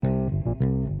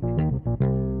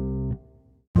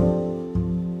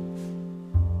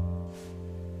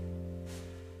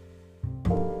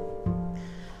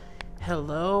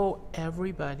Hello,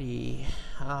 everybody.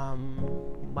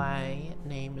 My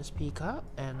name is Pika,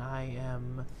 and I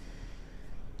am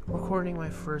recording my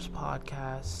first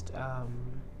podcast.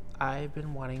 I've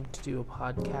been wanting to do a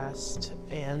podcast,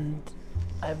 and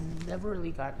I've never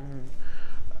really gotten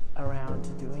around to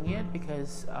doing it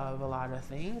because of a lot of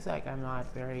things. Like, I'm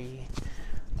not very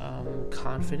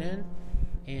confident,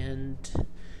 and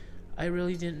I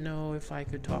really didn't know if I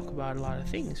could talk about a lot of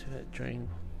things during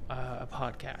a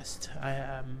podcast.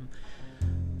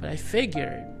 But I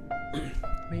figured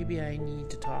maybe I need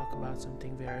to talk about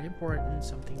something very important,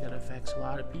 something that affects a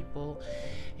lot of people,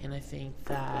 and I think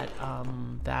that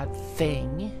that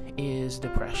thing is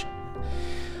depression.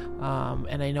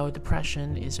 And I know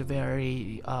depression is a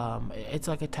very, it's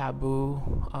like a taboo.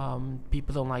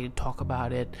 People don't like to talk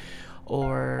about it,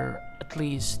 or at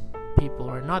least people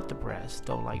who are not depressed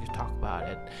don't like to talk about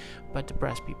it, but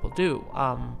depressed people do.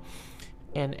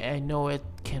 And I know it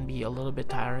can be a little bit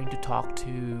tiring to talk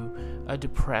to a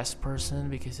depressed person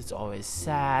because it's always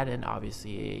sad, and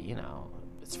obviously,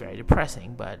 it's very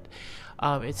depressing, but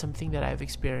it's something that I've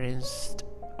experienced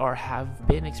or have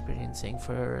been experiencing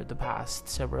for the past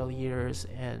several years.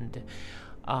 And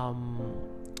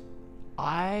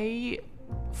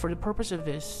for the purpose of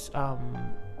this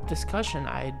discussion,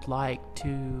 I'd like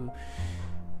to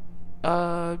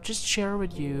just share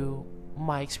with you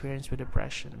my experience with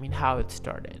depression. How it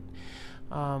started.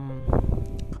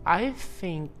 I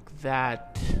think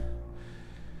that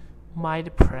my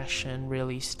depression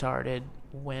really started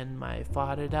when my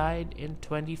father died in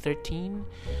 2013.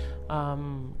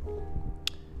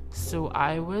 So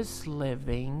I was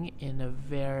living in a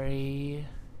very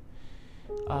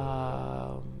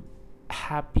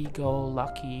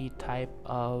happy-go-lucky type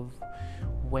of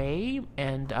way,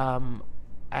 and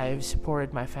I've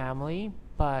supported my family,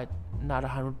 but not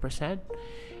 100%.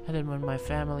 And then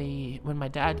when my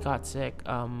dad got sick,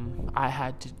 I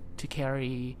had to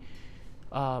carry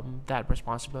that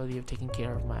responsibility of taking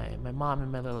care of my mom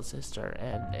and my little sister,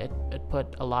 and it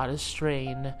put a lot of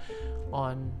strain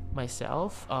on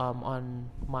myself, on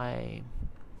my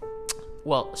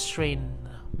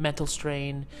mental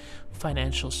strain,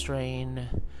 financial strain,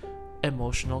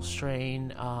 emotional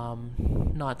strain,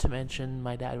 not to mention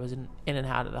my dad was in and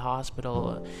out of the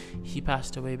hospital. He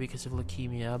passed away because of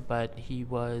leukemia, but he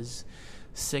was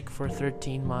sick for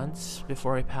 13 months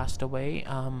before he passed away,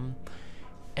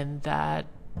 and that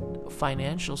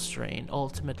financial strain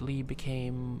ultimately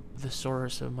became the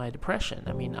source of my depression.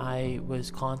 I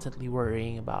was constantly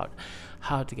worrying about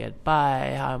how to get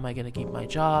by, how am I going to keep my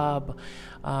job.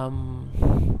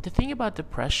 The thing about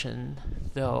depression,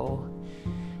 though,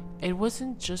 it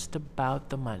wasn't just about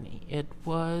the money. It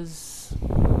was,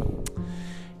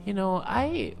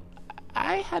 I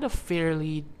had a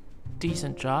fairly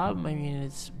decent job.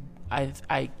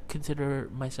 I consider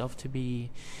myself to be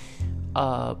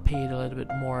paid a little bit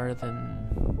more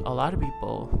than a lot of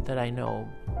people that I know,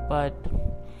 but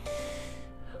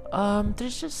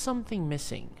there's just something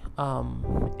missing,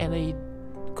 and I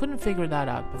couldn't figure that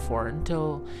out before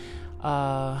until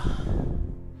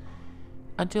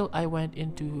I went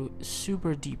into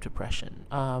super deep depression.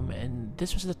 And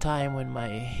this was the time when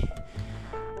my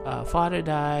father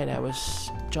died. I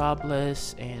was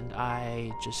jobless, and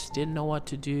I just didn't know what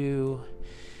to do.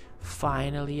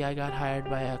 Finally, I got hired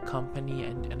by a company,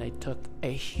 and I took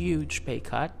a huge pay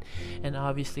cut. And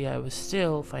obviously, I was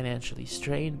still financially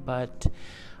strained, but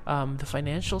the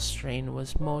financial strain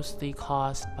was mostly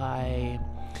caused by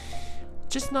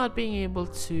just not being able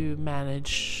to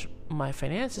manage my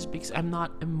finances, because I'm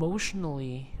not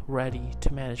emotionally ready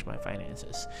to manage my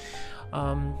finances.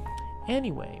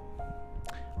 Anyway,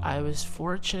 I was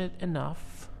fortunate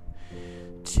enough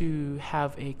to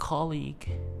have a colleague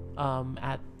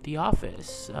at the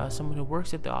office, someone who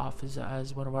works at the office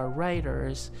as one of our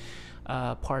writers,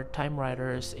 part-time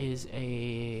writers, is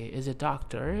a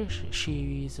doctor.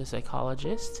 She's a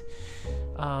psychologist,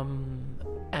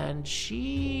 and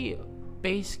she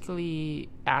basically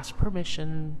asked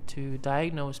permission to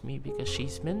diagnose me because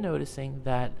she's been noticing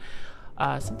that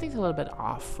something's a little bit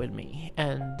off with me.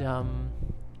 And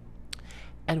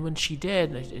when she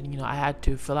did, I had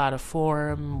to fill out a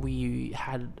form. We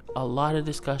had a lot of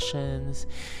discussions,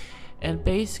 and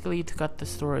basically, to cut the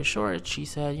story short, she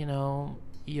said,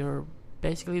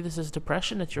 this is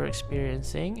depression that you're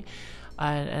experiencing,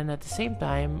 and at the same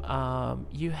time,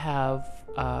 you have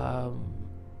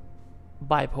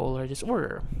bipolar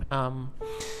disorder. And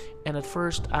at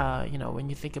first, when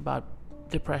you think about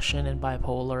depression and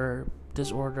bipolar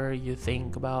disorder, you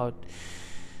think about,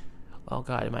 oh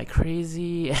God, am I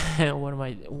crazy?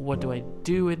 What do I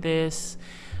do with this?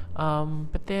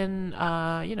 But then,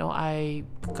 I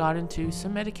got into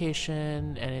some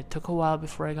medication, and it took a while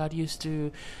before I got used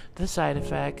to the side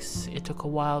effects. It took a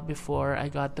while before I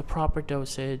got the proper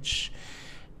dosage,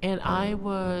 and I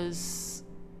was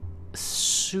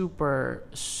super,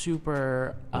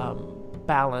 super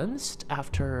balanced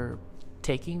after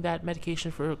taking that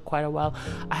medication for quite a while.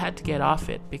 I had to get off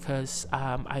it because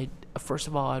first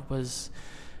of all, it was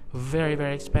very,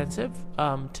 very expensive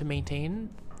to maintain.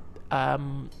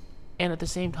 And at the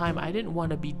same time, I didn't want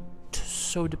to be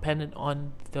so dependent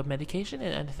on the medication,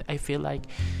 and I feel like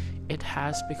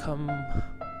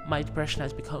my depression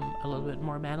has become a little bit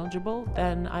more manageable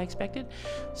than I expected.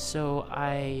 So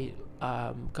I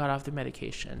got off the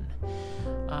medication.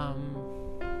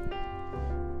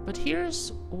 But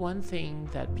here's one thing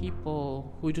that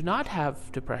people who do not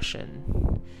have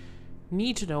depression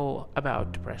need to know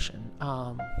about depression.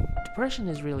 Depression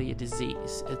is really a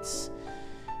disease. It's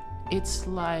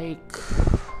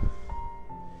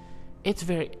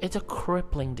a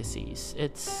crippling disease.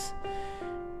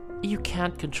 You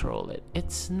can't control it.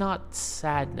 It's not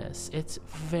sadness. It's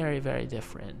very, very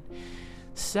different.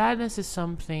 Sadness is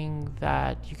something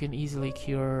that you can easily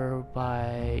cure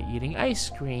by eating ice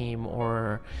cream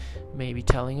or maybe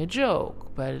telling a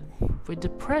joke. But with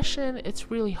depression,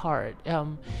 it's really hard.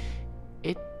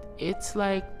 It's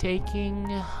like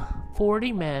taking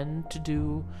 40 men to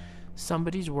do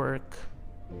somebody's work,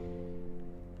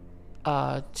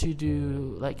 to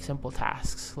do like simple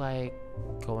tasks like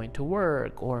going to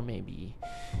work or maybe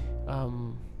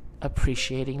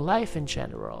appreciating life in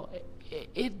general.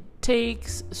 It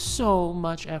takes so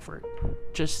much effort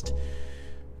just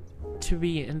to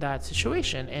be in that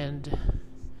situation, and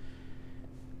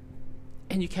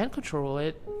you can't control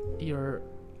it. Your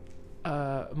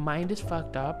mind is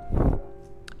fucked up,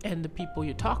 and the people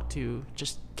you talk to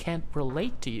just can't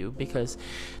relate to you because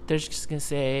they're just gonna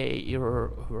say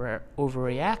you're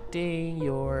overreacting,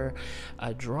 you're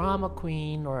a drama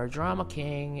queen or a drama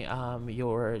king,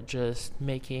 you're just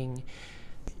making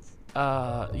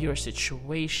your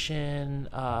situation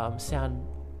sound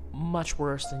much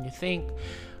worse than you think.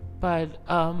 But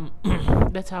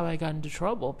that's how I got into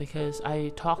trouble, because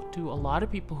I talked to a lot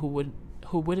of people who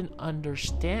wouldn't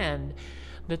understand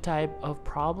the type of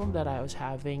problem that I was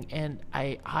having, and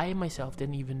I myself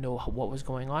didn't even know what was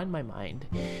going on in my mind,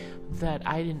 that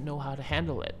I didn't know how to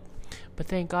handle it. But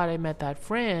thank God I met that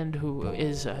friend who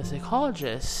is a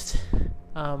psychologist,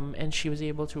 and she was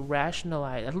able to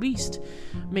rationalize, at least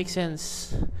make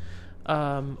sense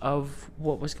of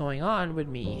what was going on with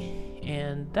me,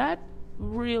 and that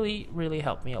really, really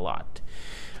helped me a lot.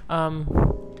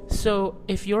 So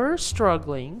if you're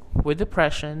struggling with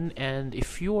depression, and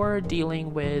if you're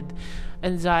dealing with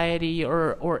anxiety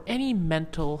or any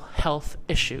mental health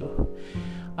issue,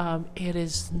 it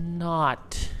is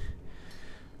not...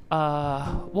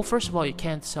 well, first of all, you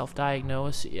can't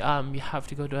self-diagnose. You have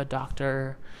to go to a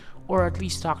doctor, or at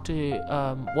least talk to...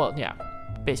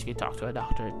 basically talk to a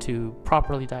doctor to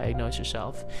properly diagnose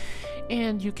yourself.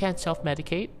 And you can't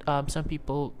self-medicate. Some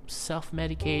people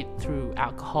self-medicate through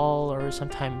alcohol, or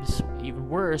sometimes even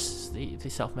worse, they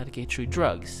self-medicate through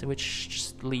drugs, which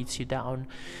just leads you down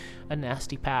a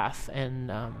nasty path, and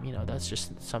that's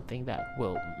just something that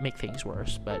will make things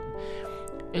worse. But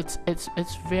it's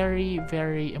very,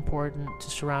 very important to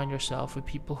surround yourself with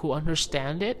people who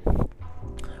understand it,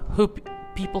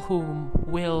 people who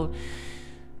will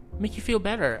make you feel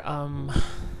better.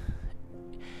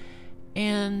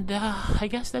 I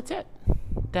guess that's it.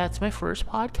 That's my first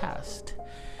podcast.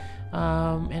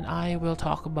 And I will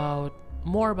talk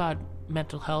more about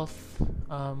mental health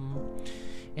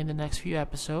in the next few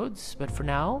episodes. But for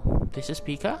now, this is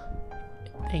Pika.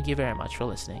 Thank you very much for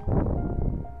listening.